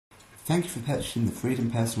Thank you for purchasing the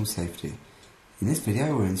Freedom Personal Safety. In this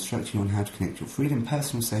video we'll instruct you on how to connect your Freedom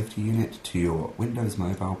Personal Safety unit to your Windows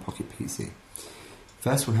Mobile Pocket PC.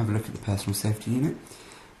 First we'll have a look at the Personal Safety unit.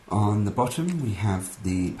 On the bottom we have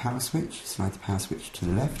the power switch. Slide the power switch to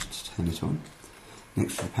the left to turn it on.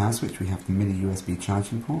 Next to the power switch we have the mini USB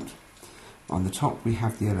charging port. On the top we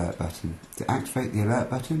have the alert button. To activate the alert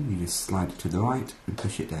button you just slide it to the right and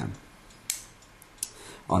push it down.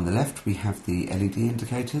 On the left we have the LED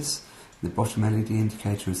indicators. The bottom LED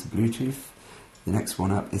indicator is the Bluetooth. The next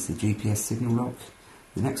one up is the GPS signal lock.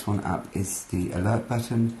 The next one up is the alert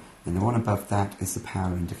button, and the one above that is the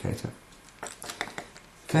power indicator.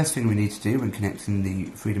 First thing we need to do when connecting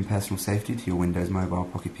the Freedom Personal Safety to your Windows Mobile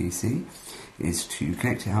Pocket PC is to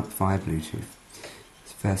connect it up via Bluetooth.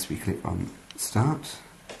 So first we click on Start,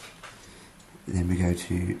 then we go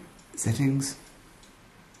to Settings,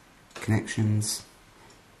 Connections,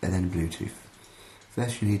 and then Bluetooth.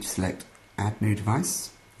 First you need to select Add New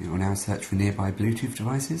Device. It will now search for nearby Bluetooth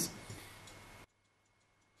devices.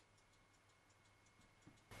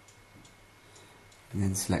 And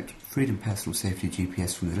then select Freedom Personal Safety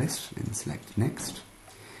GPS from the list and select Next.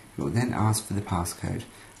 It will then ask for the passcode.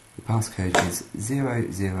 The passcode is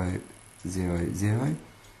 0000 and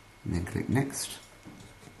then click Next.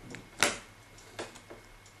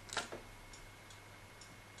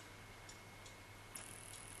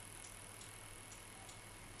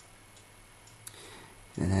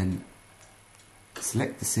 And then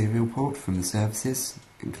select the serial port from the services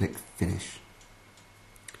and click Finish.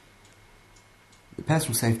 The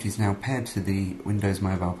Personal Safety is now paired to the Windows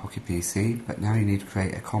Mobile Pocket PC, but now you need to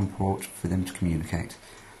create a COM port for them to communicate.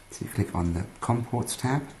 So you click on the COM ports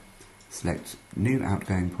tab, select New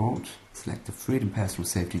Outgoing Port, select the Freedom Personal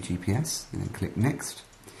Safety GPS, and then click Next.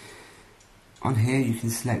 On here you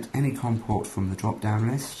can select any COM port from the drop-down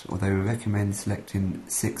list, although we recommend selecting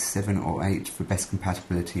 6, 7 or 8 for best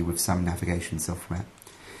compatibility with some navigation software.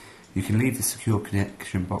 You can leave the Secure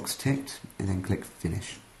Connection box ticked and then click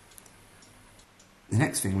Finish. The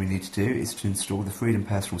next thing we need to do is to install the Freedom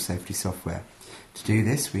Personal Safety software. To do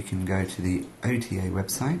this we can go to the OTA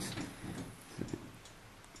website.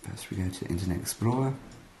 First we go to Internet Explorer.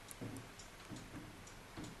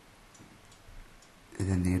 And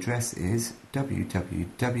then the address is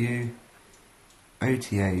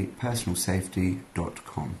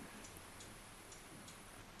www.otapersonalsafety.com.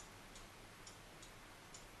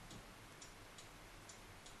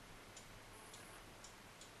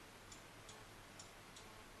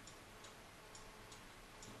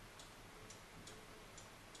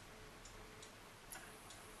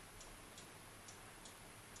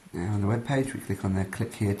 Now on the web page we click on the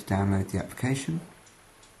click here to download the application.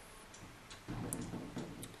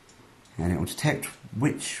 And it will detect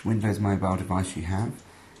which Windows Mobile device you have.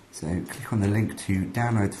 So click on the link to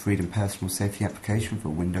download the Freedom Personal Safety application for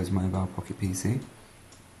Windows Mobile Pocket PC.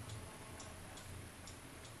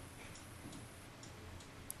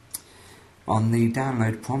 On the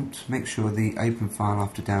download prompt, make sure the Open File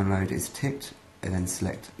after download is ticked and then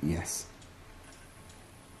select Yes.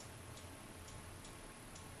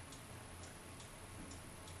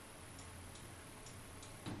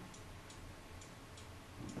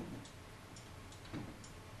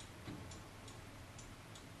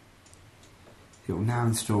 It will now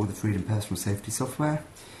install the Freedom Personal Safety software,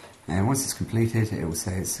 and once it's completed it will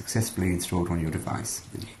say it's successfully installed on your device.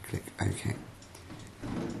 Then you can click OK.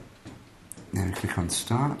 Now click on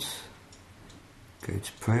Start, go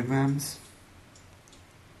to Programs,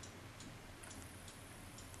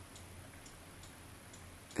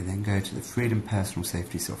 and then go to the Freedom Personal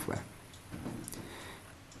Safety software.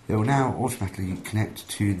 It will now automatically connect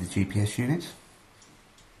to the GPS unit,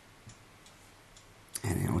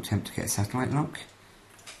 and it will attempt to get a satellite lock.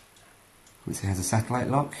 Once it has a satellite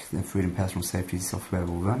lock, the Freedom Personal Safety software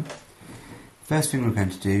will run. First thing we're going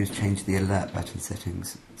to do is change the alert button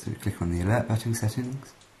settings. So we click on the alert button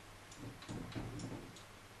settings,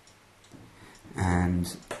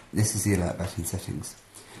 and this is the alert button settings.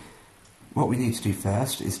 What we need to do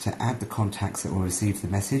first is to add the contacts that will receive the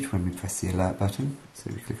message when we press the alert button. So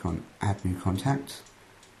we click on Add New Contact,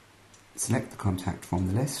 select the contact from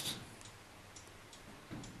the list,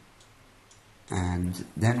 and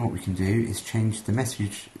then what we can do is change the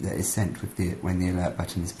message that is sent with when the alert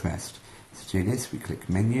button is pressed. So to do this we click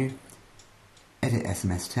Menu, Edit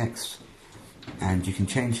SMS Text, and you can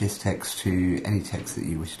change this text to any text that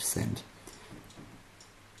you wish to send.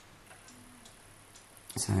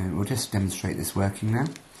 So we'll just demonstrate this working now.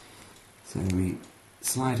 So we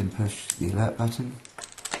slide and push the alert button.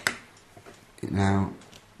 It now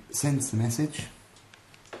sends the message.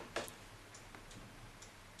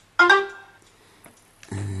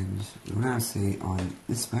 And And you'll now see on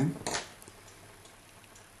this phone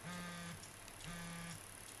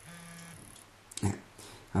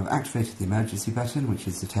I've activated the emergency button, which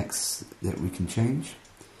is the text that we can change,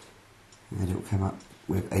 and it will come up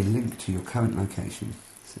with a link to your current location.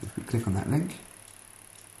 So if we click on that link,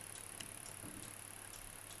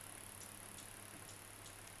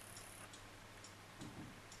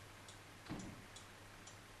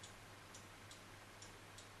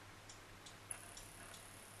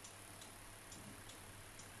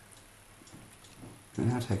 it will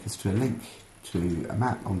now take us to a link to a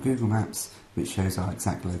map on Google Maps which shows our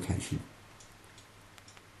exact location.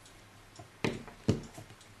 So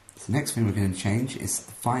the next thing we're going to change is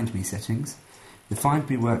the Find Me settings. The Find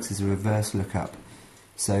Me works as a reverse lookup,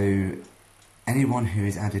 so anyone who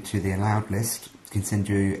is added to the allowed list can send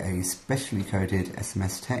you a specially coded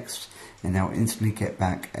SMS text and they'll instantly get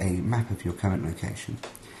back a map of your current location.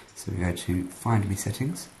 So we go to Find Me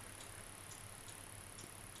settings,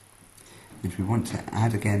 and we want to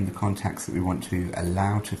add again the contacts that we want to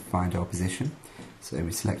allow to find our position. So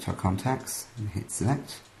we select our contacts and hit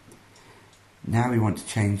select. Now we want to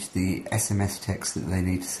change the SMS text that they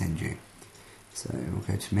need to send you. So we'll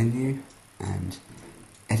go to menu and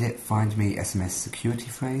edit Find Me SMS security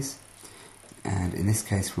phrase, and in this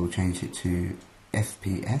case we'll change it to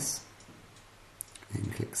FPS,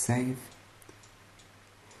 and click save,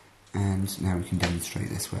 and now we can demonstrate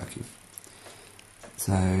this working.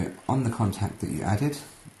 So on the contact that you added,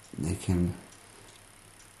 they can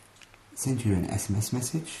send you an SMS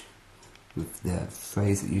message with the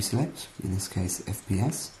phrase that you select, in this case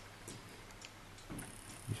FPS,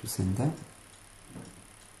 which will send that.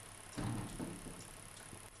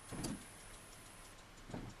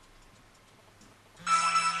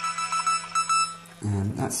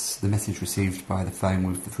 And that's the message received by the phone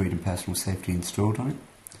with the Freedom Personal Safety installed on it.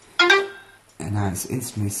 And now it's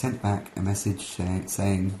instantly sent back a message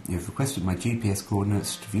saying, "You've requested my GPS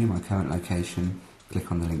coordinates to view my current location,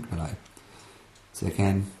 click on the link below." So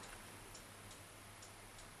again,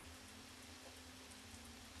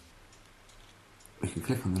 we can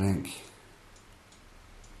click on the link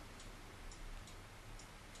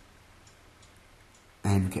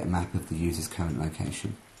and get a map of the user's current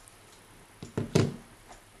location.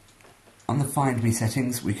 On the Find Me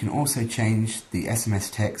settings, we can also change the SMS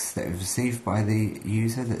text that is received by the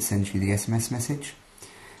user that sends you the SMS message.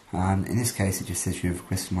 In this case, it just says you've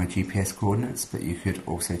requested my GPS coordinates, but you could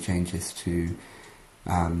also change this to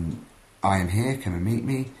 "I am here, come and meet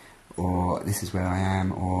me," or "This is where I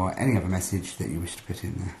am," or any other message that you wish to put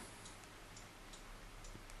in there.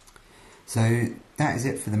 So that is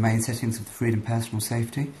it for the main settings of the Freedom Personal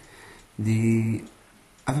Safety. The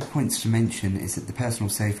other points to mention is that the personal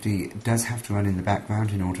safety does have to run in the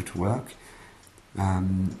background in order to work.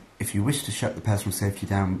 If you wish to shut the personal safety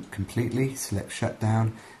down completely, select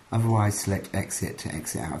shutdown, otherwise select exit to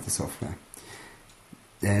exit out of the software.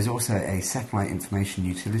 There's also a satellite information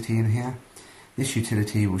utility in here. This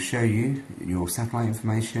utility will show you your satellite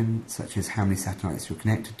information, such as how many satellites you're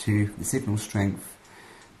connected to, the signal strength,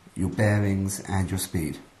 your bearings and your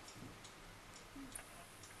speed.